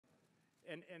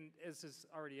And as is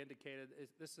already indicated,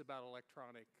 this is about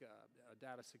electronic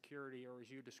data security, or as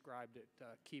you described it,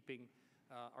 keeping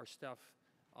our stuff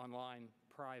online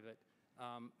private.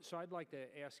 So I'd like to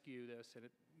ask you this, and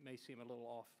it may seem a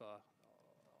little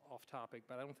off topic,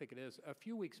 but I don't think it is. A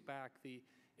few weeks back, the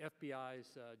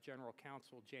FBI's General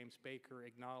Counsel, James Baker,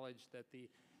 acknowledged that the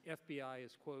FBI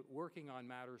is, quote, working on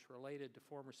matters related to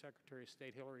former Secretary of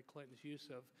State Hillary Clinton's use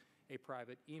of a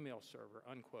private email server,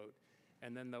 unquote.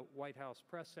 And then the White House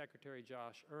Press Secretary,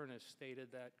 Josh Earnest, stated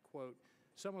that, quote,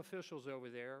 some officials over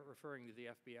there, referring to the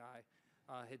FBI,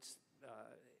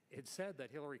 had said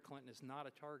that Hillary Clinton is not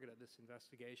a target of this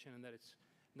investigation and that it's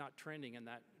not trending in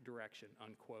that direction,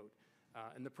 unquote.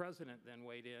 And the president then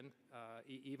weighed in,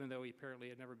 even though he apparently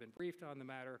had never been briefed on the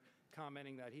matter,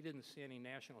 commenting that he didn't see any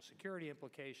national security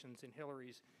implications in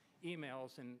Hillary's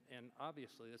emails, and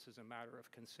obviously this is a matter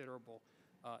of considerable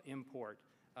import.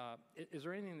 Is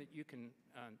there anything that you can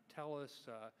tell us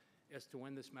as to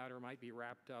when this matter might be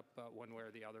wrapped up one way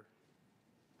or the other?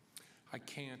 I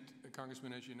can't.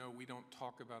 Congressman, as you know, we don't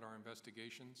talk about our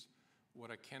investigations. What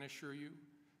I can assure you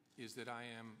is that I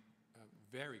am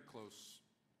very close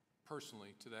personally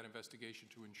to that investigation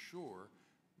to ensure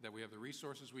that we have the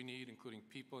resources we need, including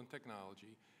people and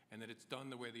technology, and that it's done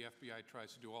the way the FBI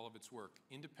tries to do all of its work,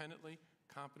 independently,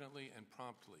 competently, and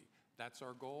promptly. That's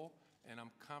our goal, and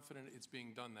I'm confident it's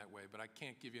being done that way, but I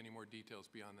can't give you any more details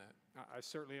beyond that. I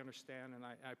certainly understand, and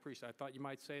I appreciate it. I thought you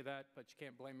might say that, but you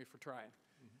can't blame me for trying.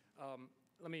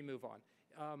 Let me move on.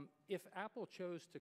 If Apple chose to